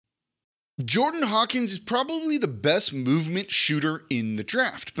Jordan Hawkins is probably the best movement shooter in the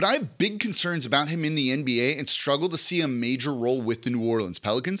draft, but I have big concerns about him in the NBA and struggle to see a major role with the New Orleans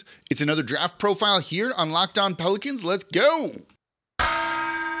Pelicans. It's another draft profile here on Locked On Pelicans. Let's go!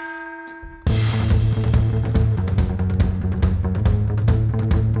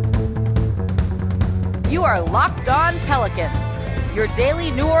 You are Locked On Pelicans, your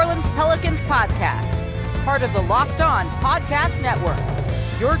daily New Orleans Pelicans podcast, part of the Locked On Podcast Network,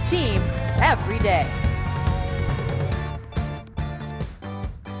 your team every day.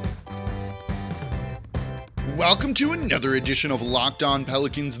 Welcome to another edition of Locked On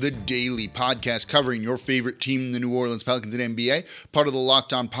Pelicans, the daily podcast covering your favorite team, the New Orleans Pelicans and NBA, part of the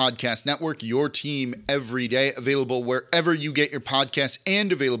Locked On Podcast Network, your team every day, available wherever you get your podcasts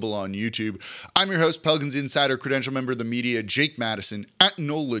and available on YouTube. I'm your host, Pelicans Insider, credential member of the media, Jake Madison, at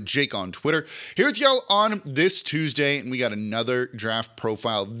NOLA Jake on Twitter. Here with y'all on this Tuesday, and we got another draft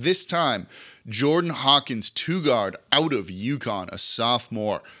profile. This time, Jordan Hawkins, two-guard out of UConn, a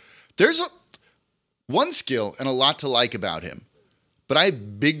sophomore. There's one skill and a lot to like about him, but I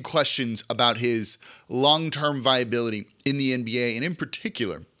have big questions about his long-term viability in the NBA and in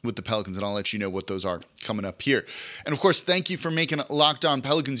particular with the Pelicans, and I'll let you know what those are coming up here. And of course, thank you for making Locked On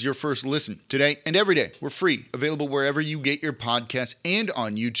Pelicans your first listen today and every day. We're free, available wherever you get your podcasts and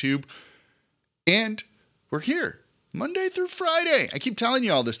on YouTube, and we're here Monday through Friday. I keep telling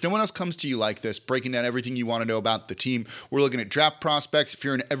you all this. No one else comes to you like this, breaking down everything you want to know about the team. We're looking at draft prospects. If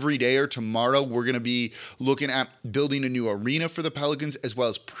you're an everydayer, tomorrow we're going to be looking at building a new arena for the Pelicans as well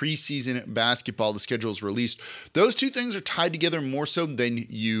as preseason basketball. The schedule is released. Those two things are tied together more so than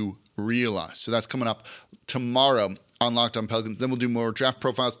you realize. So that's coming up tomorrow on Locked On Pelicans. Then we'll do more draft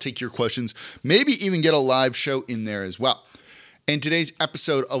profiles, take your questions, maybe even get a live show in there as well. And today's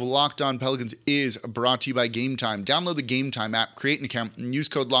episode of Locked On Pelicans is brought to you by Game Time. Download the Game Time app, create an account, and use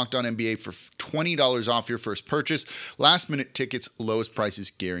code LOCKEDONNBA for $20 off your first purchase. Last-minute tickets, lowest prices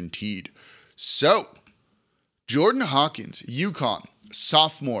guaranteed. So, Jordan Hawkins, UConn,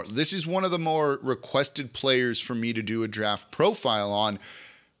 sophomore. This is one of the more requested players for me to do a draft profile on.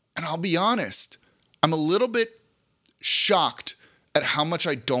 And I'll be honest, I'm a little bit shocked at how much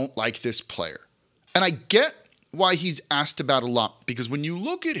I don't like this player. And I get why he's asked about a lot, because when you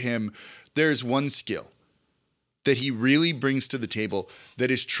look at him, there's one skill that he really brings to the table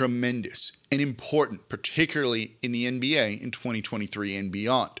that is tremendous and important, particularly in the NBA in 2023 and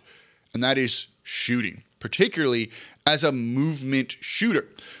beyond. And that is shooting, particularly as a movement shooter.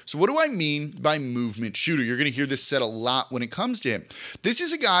 So what do I mean by movement shooter? You're going to hear this said a lot when it comes to him. This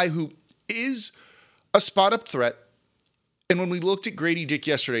is a guy who is a spot-up threat. And when we looked at Grady Dick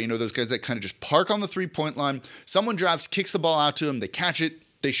yesterday, you know, those guys that kind of just park on the three-point line, someone drives, kicks the ball out to them, they catch it,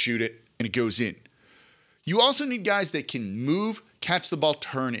 they shoot it, and it goes in. You also need guys that can move, catch the ball,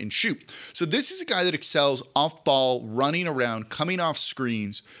 turn, and shoot. So this is a guy that excels off ball, running around, coming off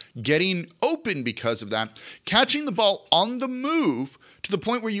screens, getting open because of that, catching the ball on the move to the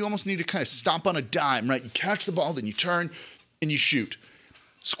point where you almost need to kind of stop on a dime, right? You catch the ball, then you turn, and you shoot.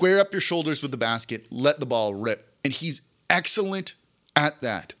 Square up your shoulders with the basket, let the ball rip. And he's excellent at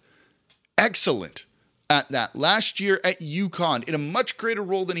that. Excellent at that. Last year at UConn, in a much greater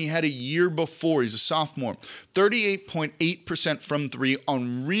role than he had a year before. He's a sophomore. 38.8% from three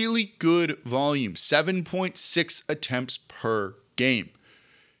on really good volume. 7.6 attempts per game.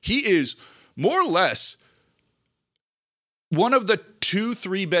 He is more or less one of the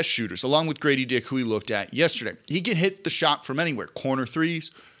 2-3 best shooters, along with Grady Dick, who we looked at yesterday. He can hit the shot from anywhere. Corner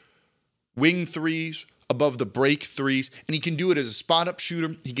threes, wing threes, above the break threes, and he can do it as a spot-up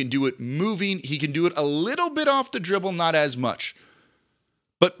shooter. He can do it moving. He can do it a little bit off the dribble, not as much.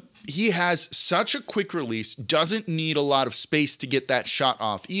 But he has such a quick release, doesn't need a lot of space to get that shot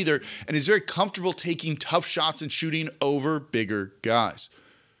off either, and is very comfortable taking tough shots and shooting over bigger guys.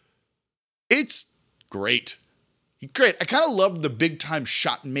 It's great. He's great. I kind of loved the big-time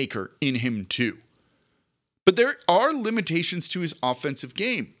shot maker in him too. But there are limitations to his offensive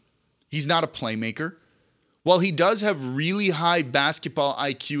game. He's not a playmaker. While he does have really high basketball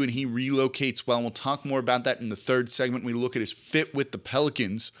IQ and he relocates well, and we'll talk more about that in the third segment when we look at his fit with the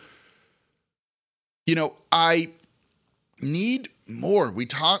Pelicans, you know, I need more. We've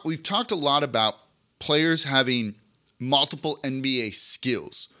talked a lot about players having multiple NBA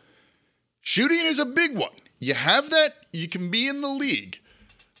skills. Shooting is a big one. You have that, you can be in the league.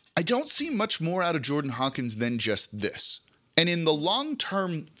 I don't see much more out of Jordan Hawkins than just this. And in the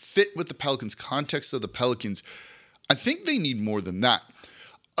long-term fit with the Pelicans, context of the Pelicans, I think they need more than that.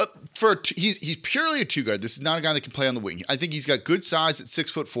 He's purely a two guard. This is not a guy that can play on the wing. I think he's got good size at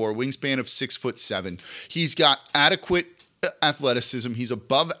 6'4", wingspan of 6'7". He's got adequate athleticism. He's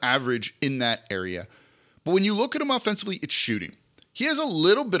above average in that area. But when you look at him offensively, it's shooting. He has a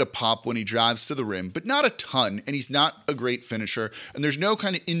little bit of pop when he drives to the rim, but not a ton, and he's not a great finisher, and there's no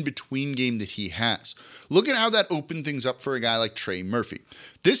kind of in-between game that he has. Look at how that opened things up for a guy like Trey Murphy.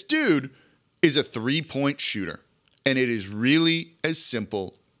 This dude is a three-point shooter, and it is really as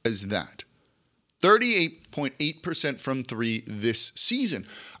simple as that. 38.8% from three this season.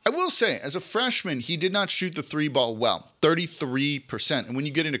 I will say, as a freshman, he did not shoot the three ball well, 33%. And when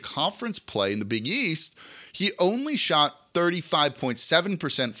you get into conference play in the Big East, he only shot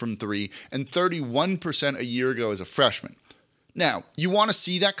 35.7% from three and 31% a year ago as a freshman. Now, you want to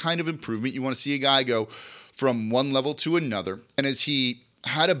see that kind of improvement. You want to see a guy go from one level to another. And as he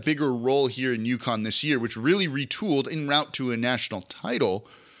had a bigger role here in UConn this year, which really retooled en route to a national title,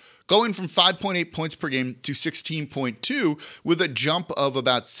 going from 5.8 points per game to 16.2 with a jump of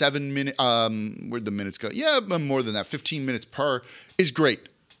about 7 minutes. Where'd the minutes go? Yeah, more than that. 15 minutes per is great.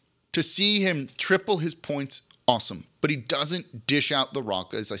 To see him triple his points, awesome. But he doesn't dish out the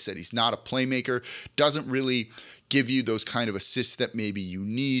rock. As I said, he's not a playmaker. Doesn't really give you those kind of assists that maybe you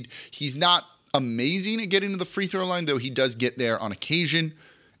need. He's not amazing at getting to the free throw line, though he does get there on occasion.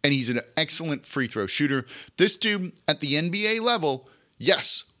 And he's an excellent free throw shooter. This dude at the NBA level,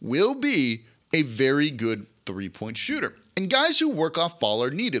 yes, will be a very good three-point shooter. And guys who work off ball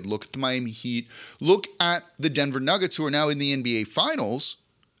are needed. Look at the Miami Heat. Look at the Denver Nuggets, who are now in the NBA Finals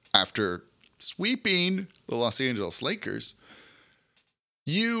after sweeping the Los Angeles Lakers.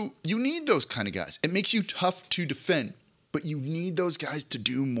 You need those kind of guys. It makes you tough to defend, but you need those guys to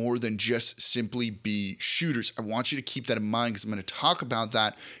do more than just simply be shooters. I want you to keep that in mind because I'm going to talk about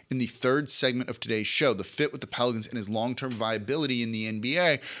that in the third segment of today's show, the fit with the Pelicans and his long-term viability in the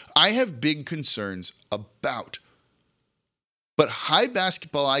NBA. I have big concerns about. But high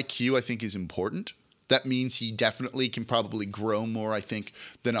basketball IQ, I think, is important. That means he definitely can probably grow more, I think,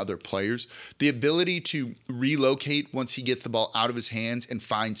 than other players. The ability to relocate once he gets the ball out of his hands and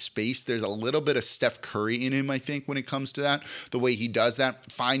find space. There's a little bit of Steph Curry in him, I think, when it comes to that. The way he does that,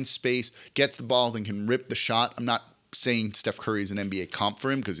 finds space, gets the ball, then can rip the shot. I'm not saying Steph Curry is an NBA comp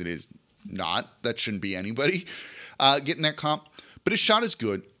for him because it is not. That shouldn't be anybody getting that comp. But his shot is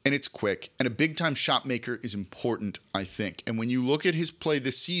good, and it's quick, and a big-time shot maker is important, I think. And when you look at his play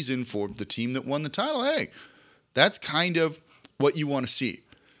this season for the team that won the title, hey, that's kind of what you want to see.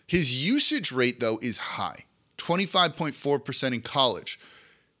 His usage rate, though, is high, 25.4% in college.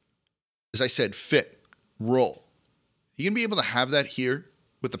 As I said, fit, roll. You going to be able to have that here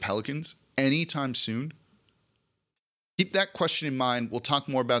with the Pelicans anytime soon? Keep that question in mind. We'll talk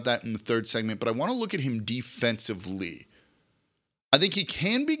more about that in the third segment, but I want to look at him defensively. I think he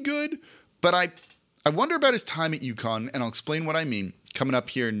can be good, but I wonder about his time at UConn, and I'll explain what I mean coming up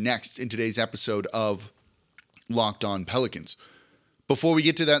here next in today's episode of Locked On Pelicans. Before we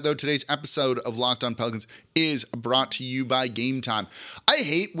get to that, though, today's episode of Locked On Pelicans is brought to you by Game Time. I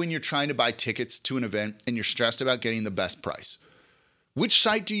hate when you're trying to buy tickets to an event and you're stressed about getting the best price. Which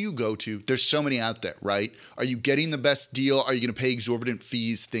site do you go to? There's so many out there, right? Are you getting the best deal? Are you going to pay exorbitant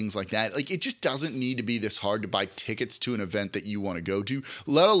fees? Things like that. Like, it just doesn't need to be this hard to buy tickets to an event that you want to go to,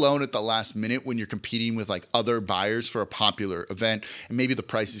 let alone at the last minute when you're competing with like other buyers for a popular event and maybe the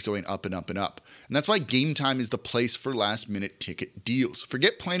price is going up and up and up. And that's why Game Time is the place for last minute ticket deals.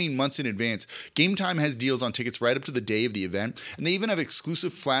 Forget planning months in advance. Game Time has deals on tickets right up to the day of the event. And they even have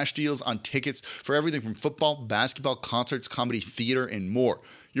exclusive flash deals on tickets for everything from football, basketball, concerts, comedy, theater, and more.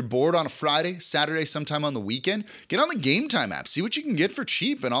 You're bored on a Friday, Saturday, sometime on the weekend? Get on the Game Time app. See what you can get for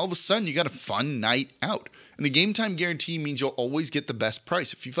cheap. And all of a sudden, you got a fun night out. And the Game Time guarantee means you'll always get the best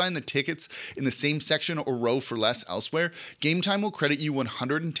price. If you find the tickets in the same section or row for less elsewhere, Game Time will credit you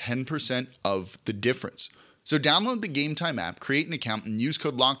 110% of the difference. So download the Game Time app, create an account, and use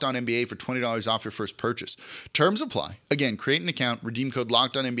code LOCKEDONNBA for $20 off your first purchase. Terms apply. Again, create an account, redeem code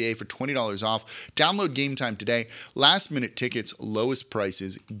LOCKEDONNBA for $20 off. Download Game Time today. Last minute tickets, lowest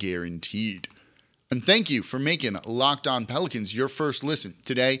prices guaranteed. And thank you for making Locked On Pelicans your first listen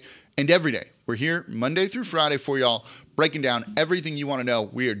today and every day. We're here Monday through Friday for y'all, breaking down everything you want to know.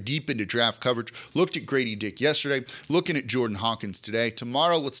 We are deep into draft coverage. Looked at Grady Dick yesterday, looking at Jordan Hawkins today.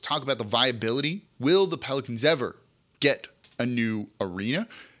 Tomorrow, let's talk about the viability. Will the Pelicans ever get a new arena?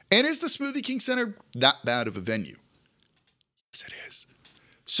 And is the Smoothie King Center that bad of a venue? Yes, it is.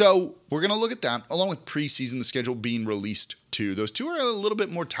 So we're going to look at that, along with preseason, the schedule being released too. Those two are a little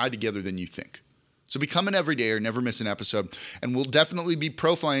bit more tied together than you think. So become an everydayer, never miss an episode, and we'll definitely be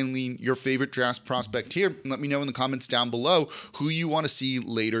profiling your favorite draft prospect here. Let me know in the comments down below who you want to see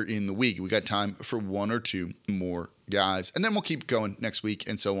later in the week. We got time for one or two more guys. And then we'll keep going next week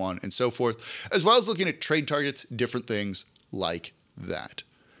and so on and so forth, as well as looking at trade targets, different things like that.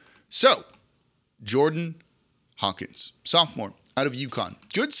 So, Jordan Hawkins, sophomore out of UConn.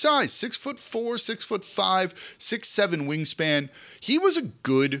 Good size, 6'4", 6'5", 6'7" wingspan. He was a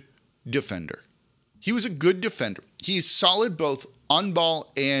good defender. He is solid both on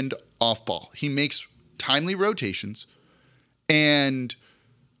ball and off ball. He makes timely rotations and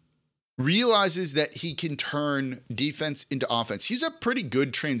realizes that he can turn defense into offense. He's a pretty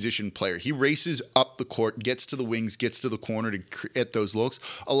good transition player. He races up the court, gets to the wings, gets to the corner to create those looks.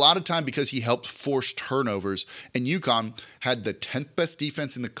 A lot of time because he helped force turnovers, and UConn had the 10th best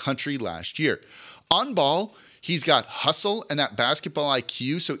defense in the country last year. On ball, he's got hustle and that basketball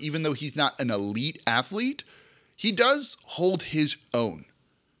IQ, so even though he's not an elite athlete, he does hold his own.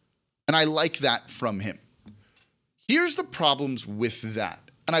 And I like that from him. Here's the problems with that.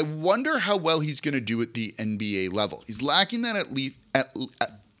 And I wonder how well he's going to do at the NBA level. He's lacking that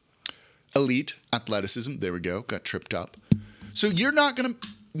elite athleticism. There we go. Got tripped up. So you're not going to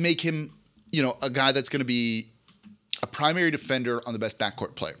make him, a guy that's going to be a primary defender on the best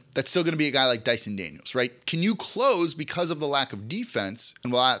backcourt player. That's still going to be a guy like Dyson Daniels, right? Can you close because of the lack of defense?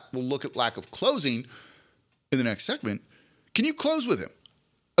 And we'll look at lack of closing in the next segment. Can you close with him?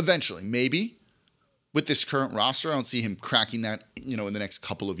 Eventually, maybe. With this current roster, I don't see him cracking that, in the next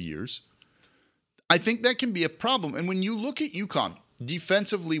couple of years. I think that can be a problem. And when you look at UConn,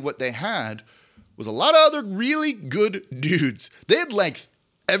 defensively, what they had was a lot of other really good dudes. They had length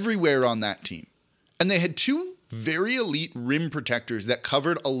everywhere on that team. And they had two very elite rim protectors that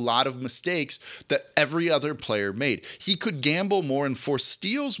covered a lot of mistakes that every other player made. He could gamble more and force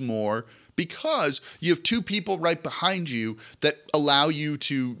steals more because you have two people right behind you that allow you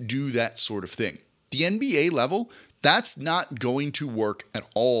to do that sort of thing. The NBA level, that's not going to work at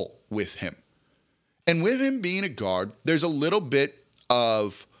all with him. And with him being a guard, there's a little bit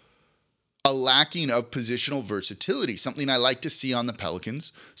of a lacking of positional versatility, something I like to see on the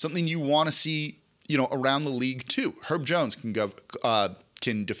Pelicans, something you want to see, around the league too. Herb Jones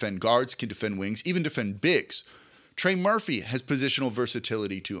can defend guards, can defend wings, even defend bigs. Trey Murphy has positional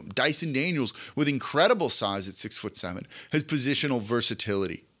versatility to him. Dyson Daniels, with incredible size at 6'7", has positional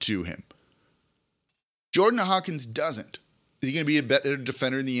versatility to him. Jordan Hawkins doesn't. Is he going to be a better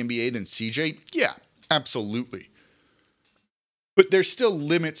defender in the NBA than CJ? Yeah, absolutely. But there's still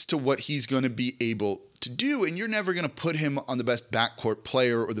limits to what he's going to be able to do, and you're never going to put him on the best backcourt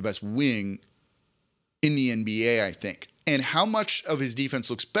player or the best wing in the NBA, I think. And how much of his defense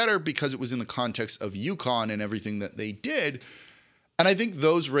looks better because it was in the context of UConn and everything that they did. And I think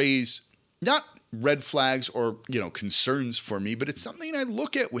those raise not red flags or, concerns for me, but it's something I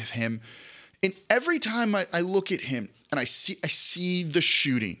look at with him. And every time I look at him and I see the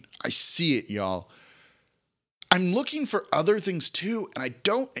shooting, I see it, y'all. I'm looking for other things too,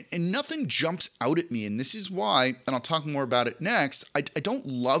 and nothing jumps out at me. And this is why, and I'll talk more about it next, I don't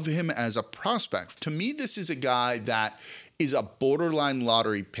love him as a prospect. To me, this is a guy that is a borderline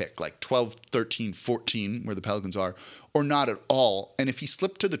lottery pick, like 12, 13, 14, where the Pelicans are, or not at all. And if he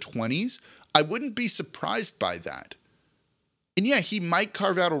slipped to the 20s, I wouldn't be surprised by that. And yeah, he might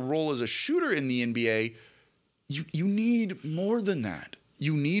carve out a role as a shooter in the NBA. You need more than that.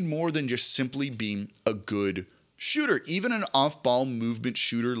 You need more than just simply being a good shooter, even an off-ball movement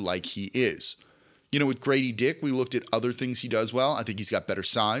shooter like he is. With Grady Dick, we looked at other things he does well. I think he's got better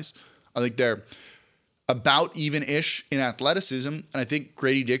size. I think they're about even-ish in athleticism, and I think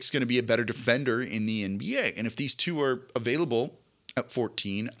Grady Dick's going to be a better defender in the NBA. And if these two are available at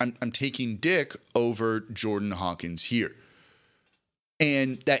 14, I'm taking Dick over Jordan Hawkins here.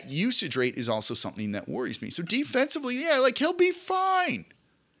 And that usage rate is also something that worries me. So defensively, he'll be fine.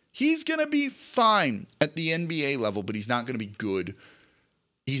 He's going to be fine at the NBA level, but he's not going to be good.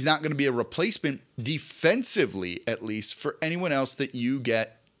 He's not going to be a replacement defensively, at least, for anyone else that you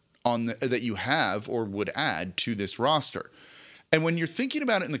get that you have or would add to this roster. And when you're thinking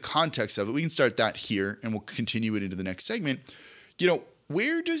about it in the context of it, we can start that here and we'll continue it into the next segment.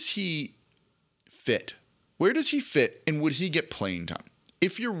 Where does he fit? Where does he fit and would he get playing time?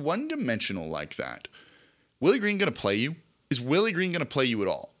 If you're one-dimensional like that, Willie Green going to play you? Is Willie Green going to play you at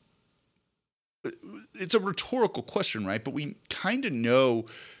all? It's a rhetorical question, right? But we kind of know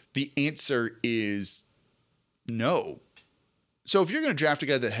the answer is no. So if you're going to draft a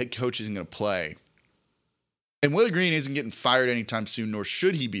guy that head coach isn't going to play, and Willie Green isn't getting fired anytime soon, nor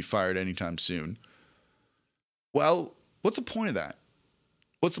should he be fired anytime soon, well, what's the point of that?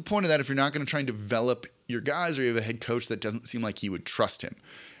 What's the point of that if you're not going to try and develop your guys or you have a head coach that doesn't seem like he would trust him?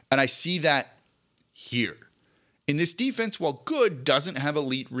 And I see that here. And this defense, while good, doesn't have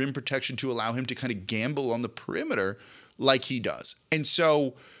elite rim protection to allow him to kind of gamble on the perimeter like he does. And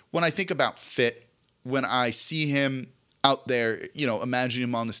so when I think about fit, when I see him out there, imagine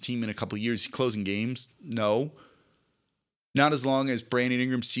him on this team in a couple of years, closing games, no. Not as long as Brandon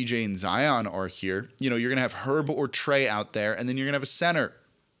Ingram, CJ, and Zion are here. You're going to have Herb or Trey out there, and then you're going to have a center,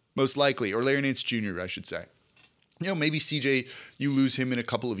 most likely, or Larry Nance Jr., I should say. Maybe CJ, you lose him in a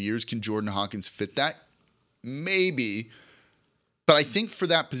couple of years. Can Jordan Hawkins fit that? Maybe. But I think for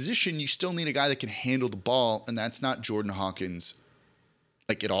that position, you still need a guy that can handle the ball, and that's not Jordan Hawkins,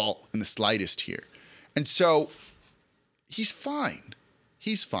 at all, in the slightest here. And so he's fine.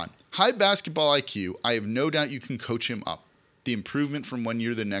 He's fun. High basketball IQ. I have no doubt you can coach him up. The improvement from one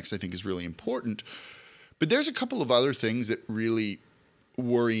year to the next, I think, is really important. But there's a couple of other things that really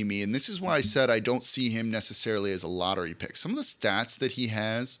worry me. And this is why I said I don't see him necessarily as a lottery pick. Some of the stats that he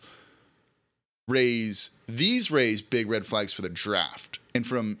has raise big red flags for the draft and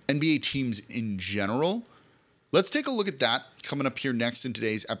from NBA teams in general. Let's take a look at that coming up here next in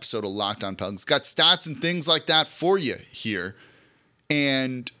today's episode of Locked On Pelicans. Got stats and things like that for you here.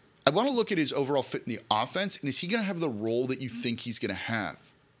 And I want to look at his overall fit in the offense, and is he going to have the role that you think he's going to have?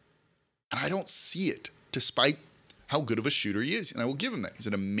 And I don't see it, despite how good of a shooter he is. And I will give him that. He's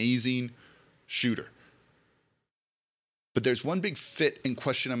an amazing shooter. But there's one big fit and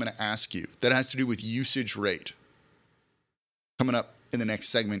question I'm going to ask you that has to do with usage rate. Coming up in the next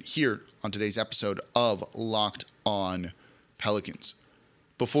segment here on today's episode of Locked On Pelicans.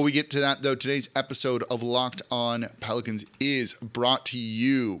 Before we get to that, though, today's episode of Locked On Pelicans is brought to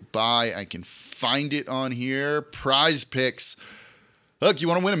you by, I can find it on here, Prize Picks. Look, you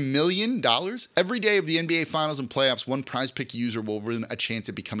want to win $1 million? Every day of the NBA Finals and playoffs, one Prize Pick user will win a chance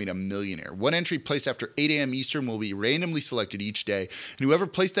at becoming a millionaire. One entry placed after 8 a.m. Eastern will be randomly selected each day, and whoever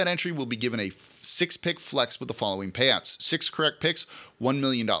placed that entry will be given a 6-pick flex with the following payouts. 6 correct picks, $1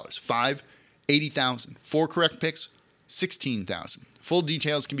 million. 5, $80,000. 4 correct picks, $16,000. Full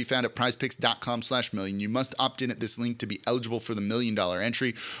details can be found at prizepicks.com/million. You must opt in at this link to be eligible for the $1 million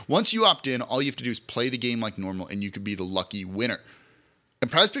entry. Once you opt in, all you have to do is play the game like normal, and you could be the lucky winner. And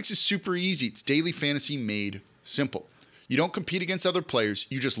Prize Picks is super easy. It's daily fantasy made simple. You don't compete against other players.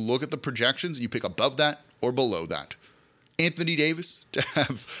 You just look at the projections and you pick above that or below that. Anthony Davis to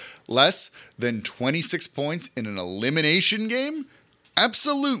have less than 26 points in an elimination game?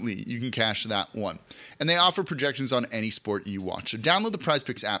 Absolutely, you can cash that one. And they offer projections on any sport you watch. So download the Prize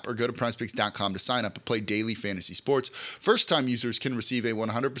Picks app or go to prizepicks.com to sign up and play daily fantasy sports. First-time users can receive a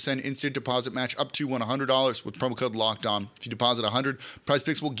 100% instant deposit match up to $100 with promo code LOCKEDON. If you deposit $100, Prize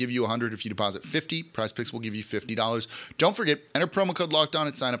Picks will give you $100. If you deposit $50, Prize Picks will give you $50. Don't forget, enter promo code LOCKEDON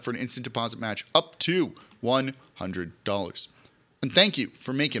and sign up for an instant deposit match up to $100. And thank you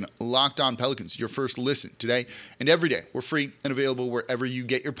for making Locked On Pelicans your first listen today and every day. We're free and available wherever you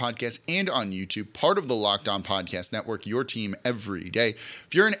get your podcasts and on YouTube, part of the Locked On Podcast Network, your team every day. If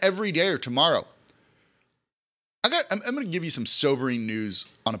you're an everydayer tomorrow, I'm going to give you some sobering news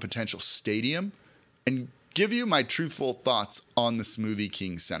on a potential stadium and give you my truthful thoughts on the Smoothie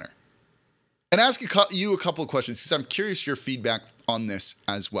King Center. And ask you a couple of questions because I'm curious your feedback on this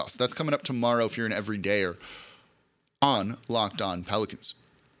as well. So that's coming up tomorrow if you're an everydayer on Locked On Pelicans.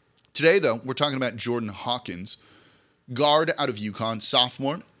 Today, though, we're talking about Jordan Hawkins, guard out of UConn,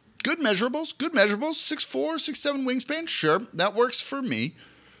 sophomore. Good measurables, 6'4", 6'7" wingspan. Sure, that works for me.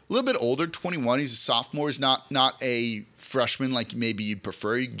 A little bit older, 21. He's a sophomore. He's not a freshman like maybe you'd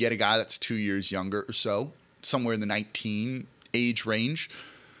prefer. You get a guy that's 2 years younger or so, somewhere in the 19 age range.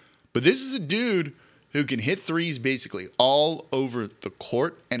 But this is a dude who can hit threes basically all over the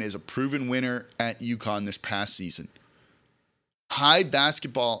court and is a proven winner at UConn this past season. High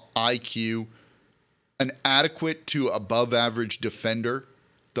basketball IQ, an adequate to above average defender,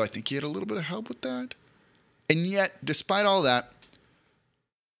 though I think he had a little bit of help with that. And yet, despite all that,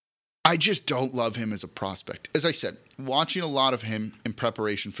 I just don't love him as a prospect. As I said, watching a lot of him in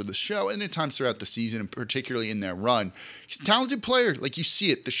preparation for the show and at times throughout the season, and particularly in their run, he's a talented player. Like you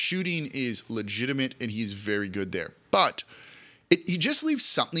see it, the shooting is legitimate and he's very good there. But he just leaves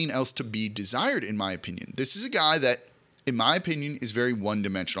something else to be desired, in my opinion. This is a guy that, in my opinion, is very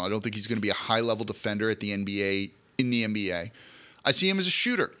one-dimensional. I don't think he's going to be a high-level defender at the NBA, in the NBA. I see him as a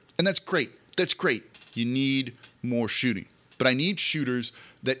shooter, and that's great. That's great. You need more shooting. But I need shooters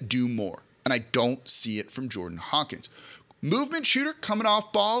that do more, and I don't see it from Jordan Hawkins. Movement shooter, coming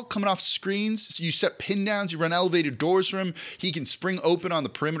off ball, coming off screens. You set pin downs, you run elevated doors for him. He can spring open on the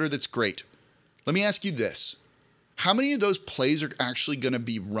perimeter. That's great. Let me ask you this. How many of those plays are actually going to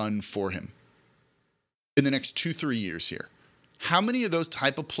be run for him in the next 2-3 years here? How many of those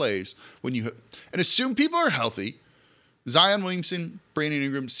type of plays, and assume people are healthy, Zion Williamson, Brandon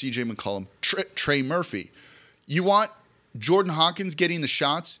Ingram, CJ McCollum, Trey Murphy. You want Jordan Hawkins getting the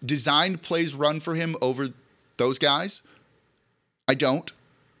shots, designed plays run for him over those guys? I don't.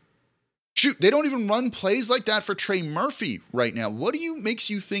 Shoot, they don't even run plays like that for Trey Murphy right now. What makes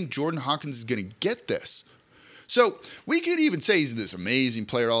you think Jordan Hawkins is going to get this? So we could even say he's this amazing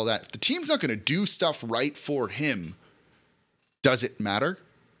player, all that. If the team's not going to do stuff right for him, does it matter?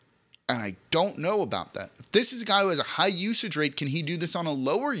 And I don't know about that. If this is a guy who has a high usage rate, can he do this on a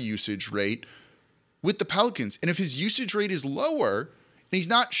lower usage rate with the Pelicans? And if his usage rate is lower, and he's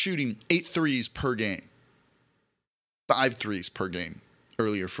not shooting 8 threes per game, 5 threes per game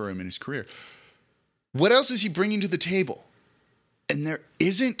earlier for him in his career, what else is he bringing to the table? And there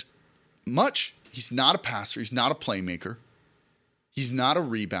isn't much. He's not a passer. He's not a playmaker. He's not a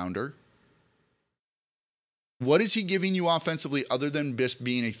rebounder. What is he giving you offensively other than just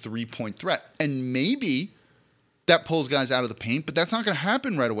being a 3-point threat? And maybe that pulls guys out of the paint, but that's not going to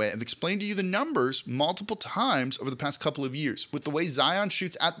happen right away. I've explained to you the numbers multiple times over the past couple of years. With the way Zion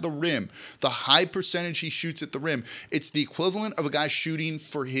shoots at the rim, the high percentage he shoots at the rim, it's the equivalent of a guy shooting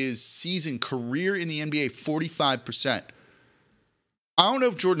for his season career in the NBA 45%. I don't know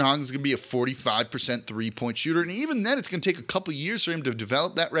if Jordan Hawkins is going to be a 45% three-point shooter, and even then it's going to take a couple years for him to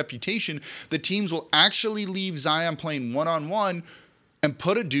develop that reputation. The teams will actually leave Zion playing one-on-one and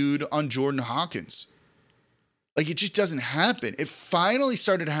put a dude on Jordan Hawkins. Like, it just doesn't happen. It finally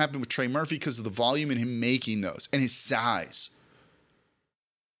started to happen with Trey Murphy because of the volume and him making those and his size.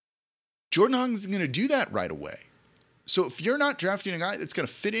 Jordan Hawkins is going to do that right away. So if you're not drafting a guy that's going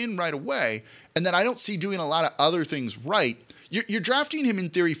to fit in right away, and that I don't see doing a lot of other things right, you're drafting him in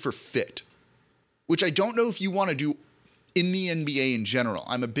theory for fit, which I don't know if you want to do in the NBA in general.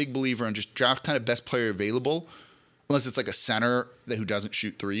 I'm a big believer in just draft kind of best player available, unless it's like a center who doesn't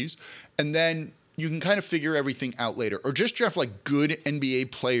shoot threes. And then you can kind of figure everything out later. Or just draft like good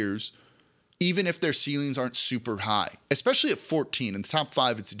NBA players, even if their ceilings aren't super high. Especially at 14. In the top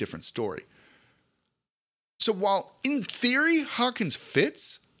 5, it's a different story. So while in theory Hawkins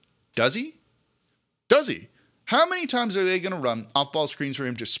fits, does he? Does he? How many times are they going to run off-ball screens for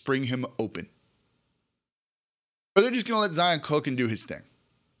him to spring him open? Or are they just going to let Zion cook and do his thing?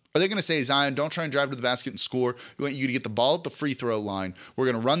 Are they going to say, Zion, don't try and drive to the basket and score. We want you to get the ball at the free throw line. We're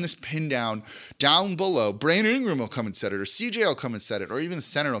going to run this pin down below. Brandon Ingram will come and set it, or CJ will come and set it, or even the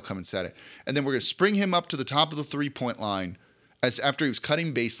center will come and set it. And then we're going to spring him up to the top of the three-point line as after he was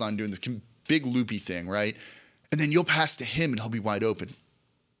cutting baseline, doing this big loopy thing, right? And then you'll pass to him and he'll be wide open.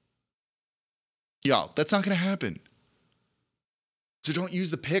 Y'all, that's not going to happen. So don't use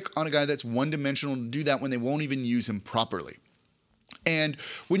the pick on a guy that's one-dimensional to do that when they won't even use him properly. And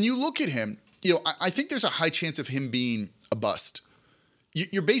when you look at him, I think there's a high chance of him being a bust.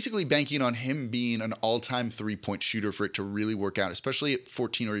 You're basically banking on him being an all-time three-point shooter for it to really work out, especially at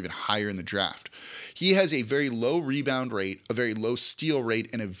 14 or even higher in the draft. He has a very low rebound rate, a very low steal rate,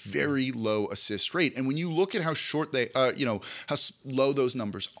 and a very low assist rate. And when you look at how short how low those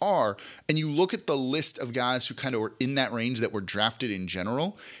numbers are, and you look at the list of guys who kind of were in that range that were drafted in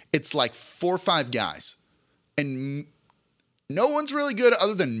general, it's like 4 or 5 guys. And no one's really good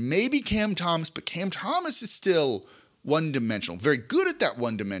other than maybe Cam Thomas, but Cam Thomas is still one-dimensional. Very good at that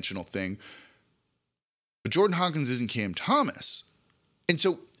one-dimensional thing. But Jordan Hawkins isn't Cam Thomas. And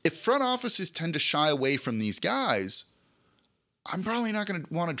so if front offices tend to shy away from these guys, I'm probably not going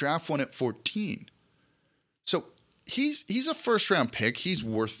to want to draft one at 14. So he's a first-round pick. He's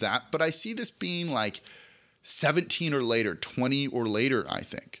worth that. But I see this being like 17 or later, 20 or later, I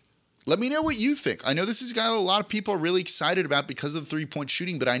think. Let me know what you think. I know this is a guy that a lot of people are really excited about because of the three-point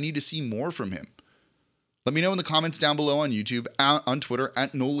shooting, but I need to see more from him. Let me know in the comments down below on YouTube, on Twitter,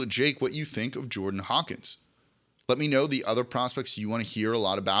 at NolaJake, what you think of Jordan Hawkins. Let me know the other prospects you want to hear a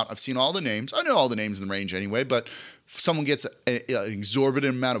lot about. I've seen all the names. I know all the names in the range anyway, but if someone gets an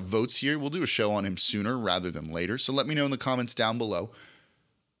exorbitant amount of votes here, we'll do a show on him sooner rather than later. So let me know in the comments down below.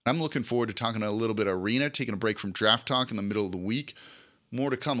 I'm looking forward to talking a little bit of arena, taking a break from draft talk in the middle of the week.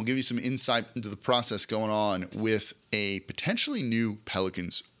 More to come. I'll give you some insight into the process going on with a potentially new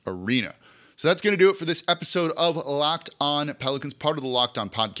Pelicans arena. So that's going to do it for this episode of Locked On Pelicans, part of the Locked On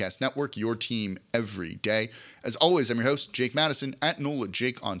Podcast Network, your team every day. As always, I'm your host, Jake Madison, at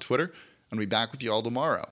NolaJake on Twitter, and I'll be back with you all tomorrow.